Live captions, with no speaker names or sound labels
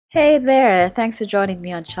Hey there, thanks for joining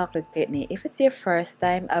me on Chocolate Pickney. If it's your first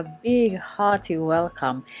time, a big hearty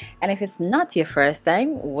welcome. And if it's not your first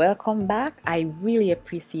time, welcome back. I really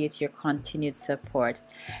appreciate your continued support.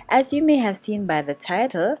 As you may have seen by the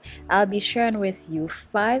title, I'll be sharing with you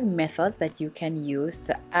 5 methods that you can use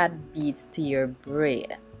to add beads to your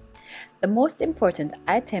braid. The most important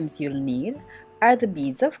items you'll need are the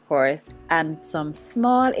beads, of course, and some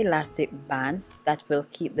small elastic bands that will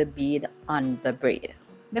keep the bead on the braid.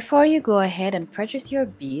 Before you go ahead and purchase your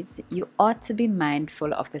beads, you ought to be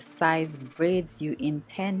mindful of the size braids you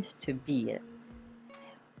intend to bead.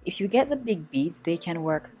 If you get the big beads, they can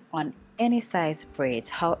work on any size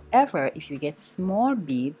braids. However, if you get small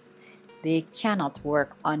beads, they cannot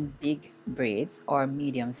work on big braids or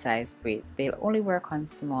medium-sized braids. They'll only work on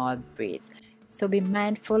small braids. So be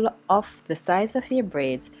mindful of the size of your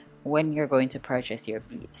braids when you're going to purchase your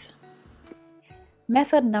beads.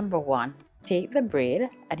 Method number 1. Take the braid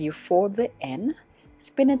and you fold the end,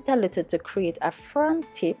 spin it a little to create a firm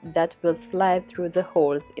tip that will slide through the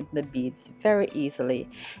holes in the beads very easily,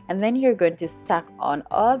 and then you're going to stack on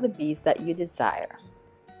all the beads that you desire.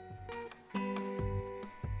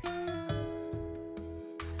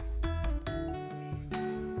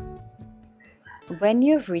 When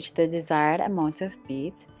you've reached the desired amount of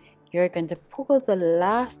beads, you're going to pull the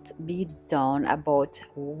last bead down about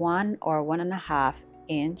 1 or 1.5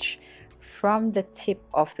 inch from the tip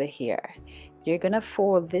of the hair. You're gonna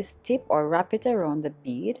fold this tip or wrap it around the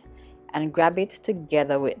bead and grab it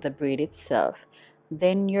together with the braid itself.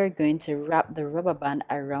 Then you're going to wrap the rubber band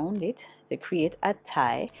around it to create a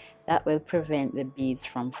tie that will prevent the beads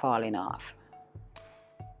from falling off.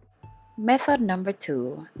 Method number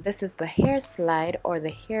 2. This is the hair slide or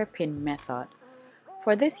the hairpin method.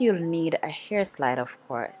 For this you'll need a hair slide, of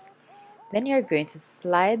course. Then you're going to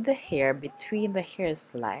slide the hair between the hair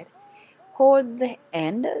slide. Hold the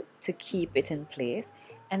end to keep it in place,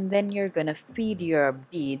 and then you're gonna feed your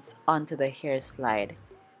beads onto the hair slide.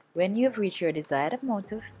 When you've reached your desired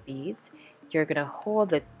amount of beads, you're gonna hold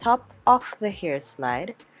the top of the hair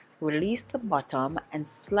slide, release the bottom, and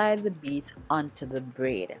slide the beads onto the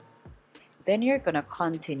braid. Then you're gonna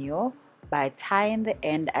continue by tying the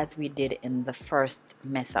end as we did in the first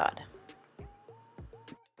method.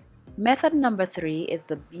 Method number 3 is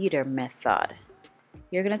the beader method.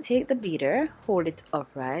 You're going to take the beader, hold it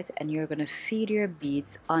upright, and you're going to feed your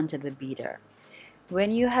beads onto the beader.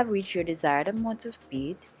 When you have reached your desired amount of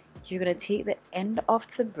beads, you're going to take the end of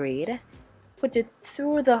the braid, put it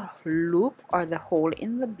through the loop or the hole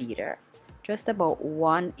in the beader, just about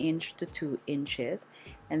 1 inch to 2 inches,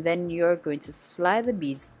 and then you're going to slide the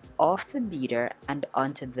beads off the beader and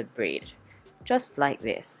onto the braid, just like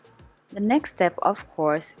this. The next step, of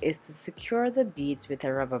course, is to secure the beads with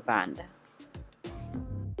a rubber band.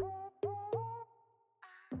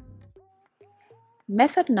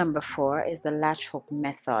 Method number 4 is the latch hook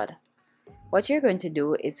method. What you're going to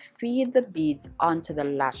do is feed the beads onto the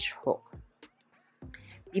latch hook.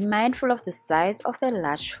 Be mindful of the size of the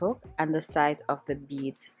latch hook and the size of the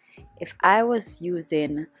beads. If I was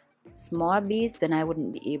using small beads, then I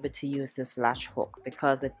wouldn't be able to use this latch hook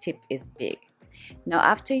because the tip is big. Now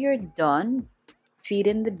after you're done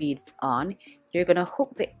feeding the beads on, you're going to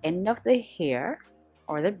hook the end of the hair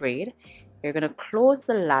or the braid. You're going to close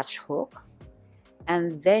the latch hook,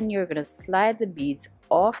 and then you're going to slide the beads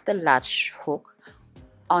off the latch hook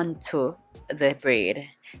onto the braid,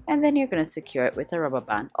 and then you're going to secure it with a rubber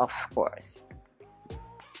band, of course.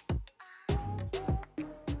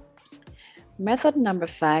 Method number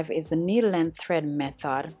 5 is the needle and thread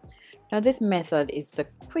method. Now this method is the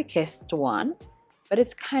quickest one, but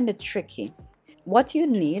it's kind of tricky. What you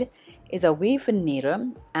need is a weaving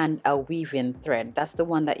needle and a weaving thread. That's the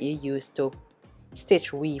one that you use to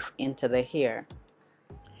stitch weave into the hair.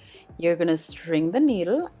 You're going to string the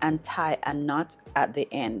needle and tie a knot at the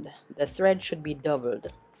end. The thread should be doubled.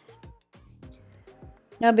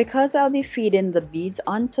 Now because I'll be feeding the beads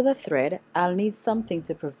onto the thread, I'll need something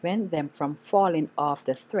to prevent them from falling off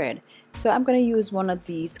the thread. So I'm going to use one of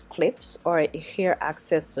these clips or a hair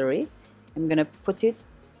accessory. I'm going to put it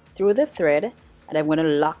through the thread and I'm going to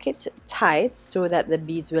lock it tight so that the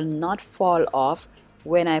beads will not fall off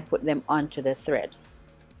when I put them onto the thread.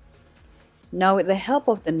 Now with the help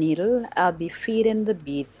of the needle, I'll be feeding the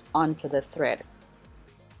beads onto the thread.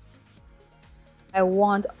 I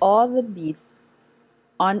want all the beads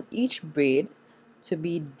on each braid to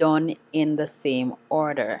be done in the same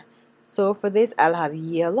order. So for this, I'll have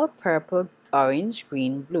yellow, purple, orange,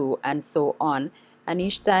 green, blue, and so on. And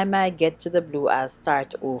each time I get to the blue, I'll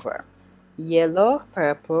start over. Yellow,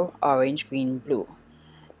 purple, orange, green, blue.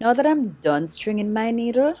 Now that I'm done stringing my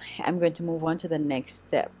needle, I'm going to move on to the next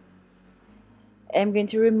step. I'm going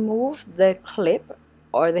to remove the clip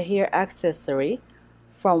or the hair accessory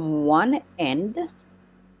from one end,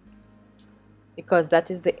 because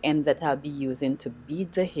that is the end that I'll be using to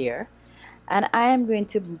bead the hair, and I am going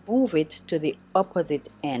to move it to the opposite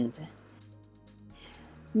end.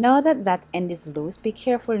 Now that that end is loose, be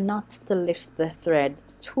careful not to lift the thread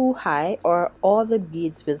too high or all the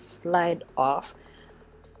beads will slide off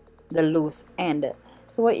the loose end.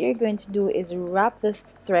 So what you're going to do is wrap the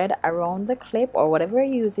thread around the clip or whatever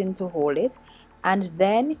you're using to hold it, and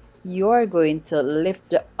then you're going to lift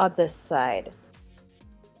the other side.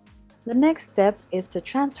 The next step is to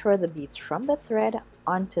transfer the beads from the thread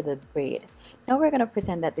onto the braid. Now we're going to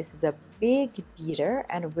pretend that this is a big beader,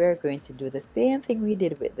 and we're going to do the same thing we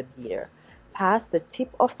did with the beader. Pass the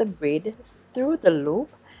tip of the braid through the loop,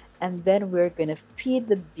 and then we're going to feed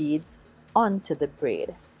the beads onto the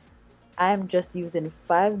braid. I'm just using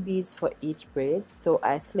 5 beads for each braid, so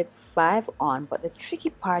I slip 5 on, but the tricky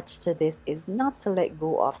part to this is not to let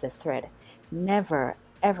go of the thread. Never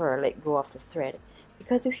ever let go of the thread,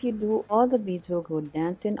 because if you do, all the beads will go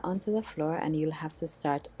dancing onto the floor and you'll have to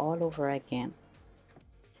start all over again.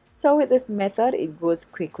 So with this method, it goes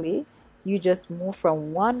quickly. You just move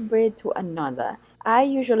from one braid to another. I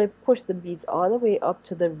usually push the beads all the way up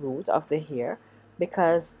to the root of the hair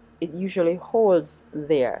because it usually holds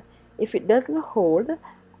there. If it doesn't hold,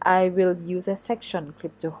 I will use a section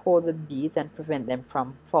clip to hold the beads and prevent them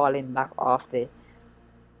from falling back off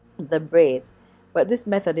the braids. But this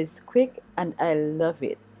method is quick and I love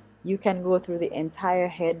it. You can go through the entire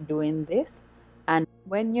head doing this, and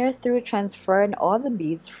when you're through transferring all the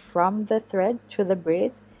beads from the thread to the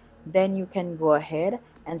braids, then you can go ahead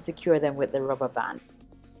and secure them with the rubber band.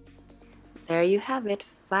 There you have it,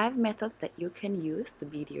 5 methods that you can use to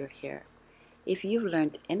bead your hair. If you've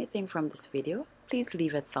learned anything from this video, please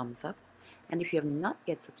leave a thumbs up, and if you have not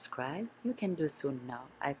yet subscribed, you can do so now.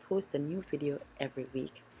 I post a new video every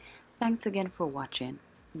week. Thanks again for watching.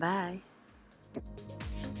 Bye.